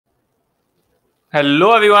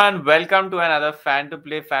Hello everyone, welcome to another Fan to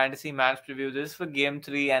Play Fantasy match preview. This is for Game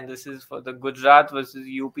 3 and this is for the Gujarat versus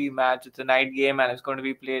UP match. It's a night game and it's going to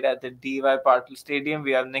be played at the DY Patil Stadium.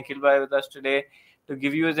 We have Nikhil Bhai with us today to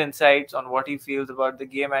give you his insights on what he feels about the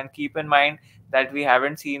game, and keep in mind that we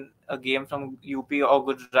haven't seen a game from UP or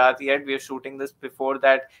Gujarat yet. We are shooting this before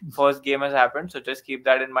that first game has happened, so just keep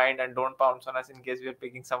that in mind and don't pounce on us in case we are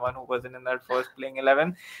picking someone who wasn't in that first playing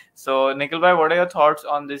 11. So Nikhil Bhai, what are your thoughts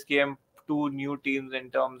on this game? Two new teams in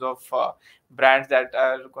terms of brands that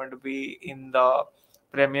are going to be in the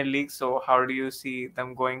Premier League. So, how do you see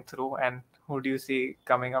them going through, and who do you see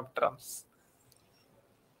coming up trumps?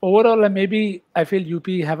 Overall, maybe I feel UP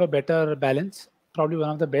have a better balance. Probably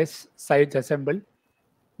one of the best sides assembled.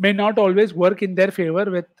 May not always work in their favor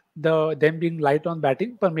with them being light on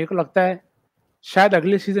batting, पर मेरे को लगता है शायद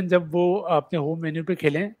अगले season जब वो अपने होम वेन्यू पे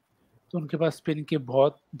खेलें तो उनके पास स्पिन के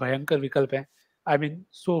बहुत भयंकर विकल्प हैं. I mean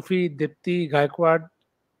Sophie, Deepti, Gaekwad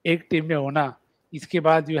एक टीम में होना, इसके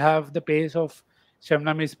बाद you have the pace of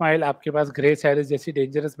Shabnam Ismail, आपके पास ग्रेस हैरिस जैसी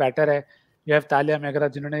डेंजरस बैटर है, यू हैव तालिया मेगरा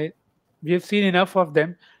जिन्होंने we have seen enough of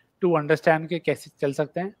them to understand के कैसे चल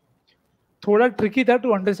सकते हैं. थोड़ा ट्रिकी था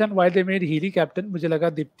to understand why they made हीरी captain. मुझे लगा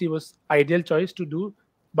Deepti was ideal choice to do,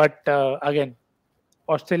 but again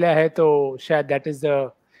Australia है तो शायद that is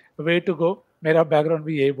the way to go. मेरा बैकग्राउंड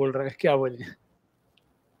भी यही बोल रहा है, क्या बोलिए.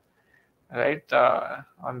 Right.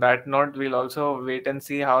 On that note, we'll also wait and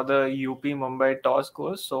see how the UP Mumbai toss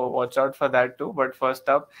goes. So watch out for that too. But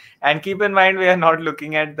first up, and keep in mind, we are not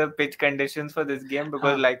looking at the pitch conditions for this game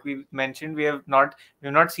because, like we mentioned, we've not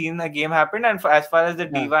seen a game happen. And as far as the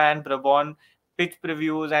Diva and Brabon pitch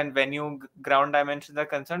previews and venue ground dimensions are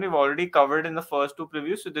concerned, we've already covered in the first two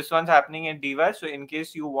previews. So this one's happening in Diva. So in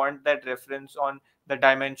case you want that reference on the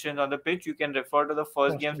dimensions on the pitch, you can refer to the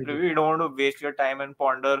first game's preview. You don't want to waste your time and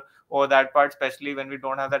ponder over that part, especially when we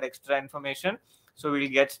don't have that extra information. So we'll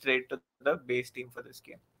get straight to the base team for this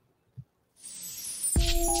game.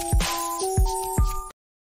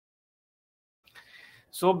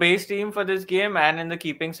 So base team for this game, and in the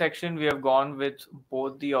keeping section, we have gone with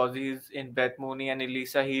both the Aussies in Beth Mooney and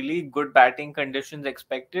Elisa Healy. Good batting conditions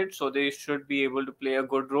expected, so they should be able to play a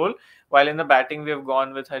good role. While in the batting, we have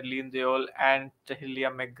gone with Harleen Deol and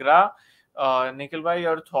Tahilia McGrath. Nikhil bhai,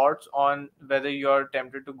 your thoughts on whether you're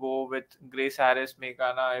tempted to go with Grace Harris,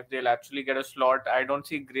 Meghana, if they'll actually get a slot? I don't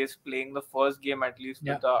see Grace playing the first game, at least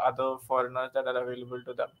with the other foreigners that are available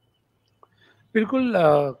to them. बिल्कुल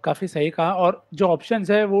काफ़ी सही कहा. और जो options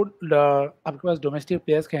है वो आपके पास domestic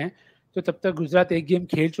players के हैं, तो तब तक गुजरात एक गेम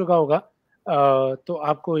खेल चुका होगा, तो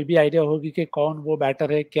आपको ये भी आइडिया होगी कि कौन वो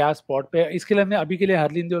बैटर है, क्या स्पॉट पे. इसके लिए हमने अभी के लिए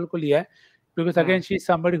हरलीन देओल को लिया है because again she is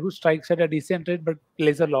somebody who strikes at a decent rate but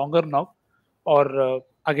plays a longer knock. और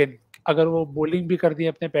अगेन अगर वो बॉलिंग भी कर दी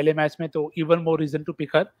अपने पहले मैच में तो even more reason to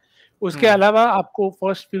pick her. उसके अलावा आपको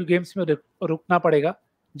फर्स्ट फ्यू गेम्स में रुकना पड़ेगा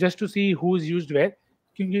just to see who is used where,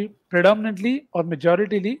 क्योंकि प्रेडोमिनेटली और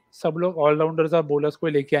मेजॉरिटीली सब लोग ऑलराउंडर्स और बॉलर्स को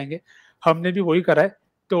लेके आएंगे. हमने भी वही करा है.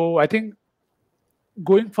 तो आई थिंक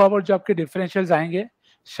गोइंग फॉरवर्ड जो आपके डिफरेंशियल्स आएंगे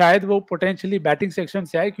शायद वो पोटेंशियली बैटिंग सेक्शन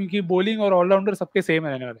से आए, क्योंकि बॉलिंग और ऑलराउंडर सबके सेम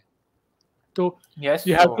रहने वाले. तो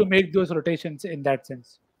you have to make those rotations in that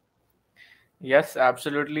sense. Yes,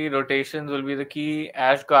 absolutely. Rotations will be the key.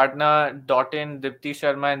 Ash Gardner, Dottin, Dipti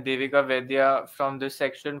Sharma, and Devika Vedya from this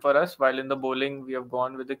section for us. While in the bowling, we have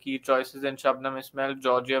gone with the key choices in Shabnam Ismail,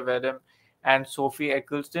 Georgia Vedem, and Sophie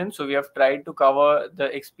Eccleston. So we have tried to cover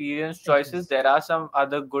the experienced choices. There are some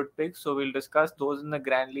other good picks, so we'll discuss those in the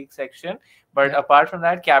Grand League section. But apart from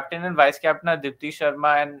that, captain and vice captain are Dipti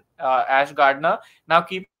Sharma and Ash Gardner. Now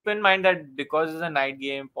keep in mind that because it's a night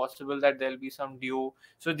game, possible that there'll be some dew.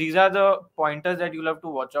 So these are the pointers that you'll have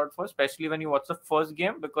to watch out for, especially when you watch the first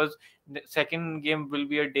game, because the second game will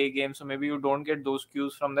be a day game. So maybe you don't get those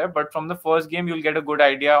cues from there. But from the first game, you'll get a good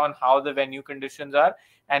idea on how the venue conditions are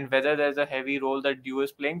and whether there's a heavy role that dew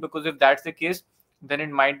is playing. Because if that's the case, then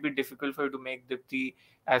it might be difficult for you to make Dipti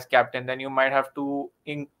as captain. Then you might have to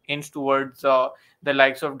inch towards the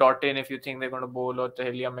likes of Dottin if you think they're going to bowl, or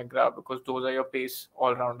Tahilia McGrath, because those are your pace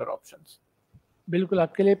all-rounder options. बिल्कुल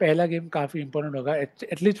आपके लिए पहला game काफी important होगा,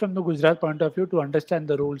 at least from the Gujarat point of view, to understand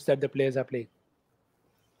the rules that the players are playing.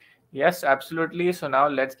 Yes, absolutely. So now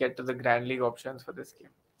let's get to the Grand League options for this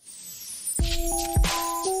game.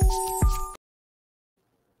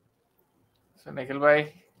 So Nikhil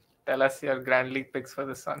bhai, tell us your Grand League picks for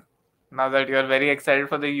this one. Now that you are very excited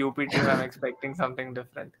for the UP team, I'm expecting something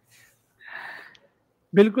different.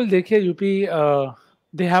 बिल्कुल देखिए, UP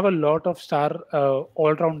they have a lot of star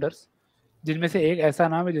allrounders, जिनमें से एक ऐसा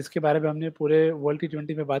नाम है जिसके बारे में हमने पूरे वर्ल्ड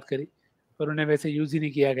T20 में बात करी पर उन्हें वैसे यूज ही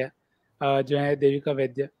नहीं किया गया, जो है देविका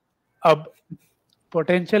वैद्य. अब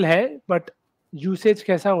पोटेंशियल है बट यूसेज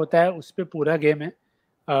कैसा होता है उस पे पूरा गेम है।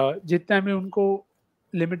 जितना मैं उनको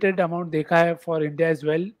लिमिटेड अमाउंट देखा है for India is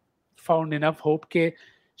well found enough hope के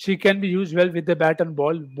she can be use well with the bat and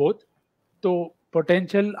ball both. तो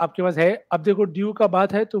पोटेंशियल आपके पास है। अब देखो ड्यू का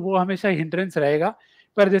बात है तो वो हमेशा हिंड्रेंस रहेगा,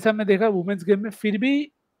 पर जैसा मैं देखा वुमेन्स गेम में फिर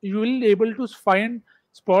भी you will able to find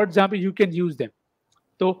spot जहाँ पे यू कैन यूज देम।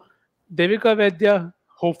 तो देविका वैद्या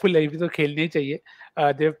होपफुल अभी तो खेलनी ही चाहिए।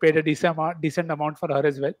 देव paid a decent amount for her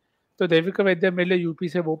as well. तो देविका वैद्या मेरे लिए यूपी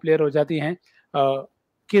से वो प्लेयर हो जाती हैं।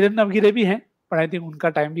 किरण नवगिरे भी हैं, पर आई थिंक उनका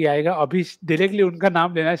टाइम भी आएगा। अभी डायरेक्टली उनका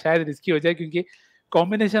नाम लेना शायद रिस्की हो जाए क्योंकि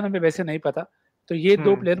कॉम्बिनेशन हमें वैसे नहीं पता। तो ये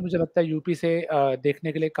दो प्लेयर मुझे लगता है यूपी से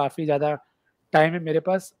देखने के लिए काफ़ी ज़्यादा टाइम है मेरे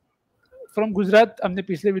पास। फ्रॉम गुजरात हमने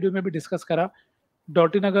पिछले वीडियो में भी डिस्कस करा,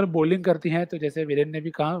 डॉटिन अगर बॉलिंग करती हैं तो जैसे वीरेन ने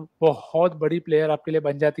भी कहा बहुत बड़ी प्लेयर आपके लिए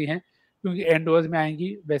बन जाती हैं क्योंकि एंड ओवर्स में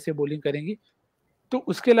आएंगी वैसे बॉलिंग करेंगी। तो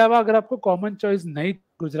उसके अलावा अगर आपको कॉमन चॉइस नहीं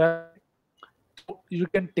गुजरात, तो you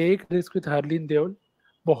can take risk with Harleen Deol.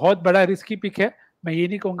 बहुत बड़ा रिस्की पिक है। मैं ये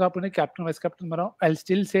नहीं कहूँगा आप उन्हें कैप्टन वाइस कैप्टन बनाओ, I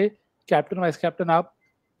still say captain vice captain आप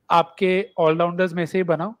आपके ऑलराउंडर्स में से ही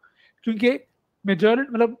बनाओ क्योंकि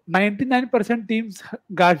मेजोरिटी मतलब 99% टीम्स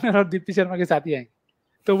गार्डनर और दीप्ति शर्मा के साथ ही आएंगे।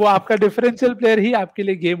 तो वो आपका डिफरेंशियल प्लेयर ही आपके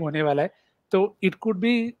लिए गेम होने वाला है। तो it could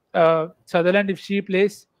be Sutherland if she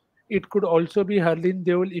place, it could also be Harleen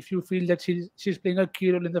Deol if you feel that she is playing a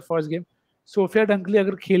की role in the first game. Sophia Dunkley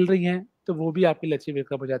अगर खेल रही हैं तो वो भी आपकी लच्छी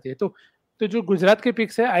विकअप हो जाती है। तो जो गुजरात के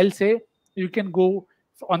पिक्स है I will say you can go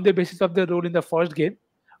on the basis of the role in the first game.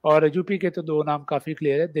 और यूपी के तो दो नाम काफी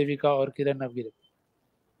क्लियर है, देविका और किरण Navgire.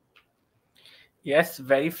 Yes,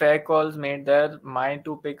 very fair calls made there. My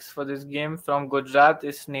two picks for this game from Gujarat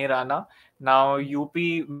is Sneh Rana. Now, UP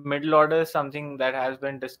middle order is something that has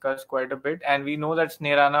been discussed quite a bit, and we know that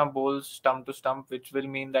Sneh Rana bowls stump to stump, which will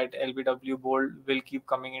mean that LBW bowl will keep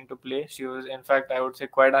coming into play. She was, in fact, I would say,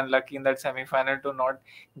 quite unlucky in that semi-final to not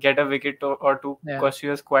get a wicket or two because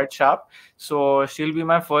she was quite sharp. So she'll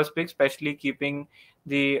be my first pick, especially keeping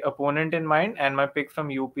the opponent in mind. And my pick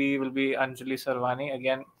from UP will be Anjali Sarvani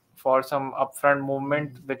again for some upfront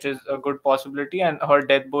movement, which is a good possibility, and her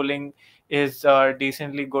death bowling is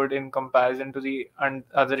decently good in comparison to the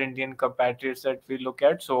other Indian compatriots that we look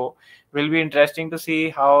at. So, will be interesting to see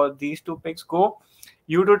how these two picks go.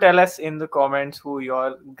 You do tell us in the comments who your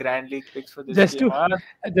Grand League picks for this game are.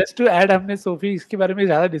 Just to add, हमने Sophie इसके बारे में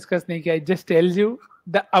ज्यादा discuss नहीं किया। Just tells you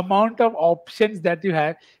the amount of options that you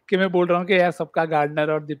have कि मैं बोल रहा हूँ कि यार सबका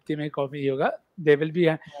गार्डनर और दीप्ति में कॉमी होगा। They will be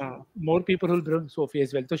more people will bring Sophie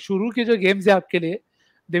as well. तो शुरू के जो गेम्स है आपके लिए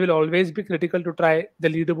they will always be critical to try the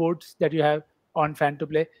leader boards that you have on fan to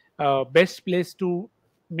play. Best place to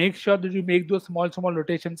make sure that you make दो small small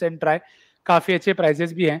rotations and try. काफी अच्छे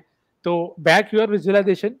prices भी हैं। तो back your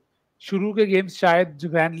visualisation. शुरू के games शायद जो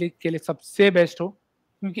ग्रैंड लीग के लिए सबसे बेस्ट हो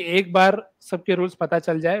क्योंकि एक बार सबके रूल्स पता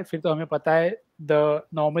चल जाए फिर तो हमें पता है the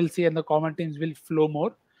normalcy and the common teams will flow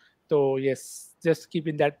मोर। तो yes, just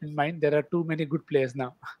keeping that in mind, there are too many good players now.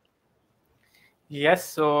 Yes,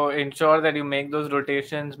 so ensure that you make those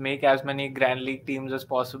rotations, make as many Grand League teams as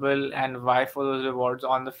possible, and vie for those rewards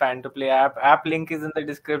on the Fan to Play app. App link is in the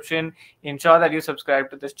description. Ensure that you subscribe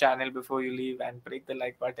to this channel before you leave and break the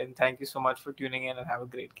like button. Thank you so much for tuning in and have a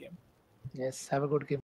great game. Yes, have a good game.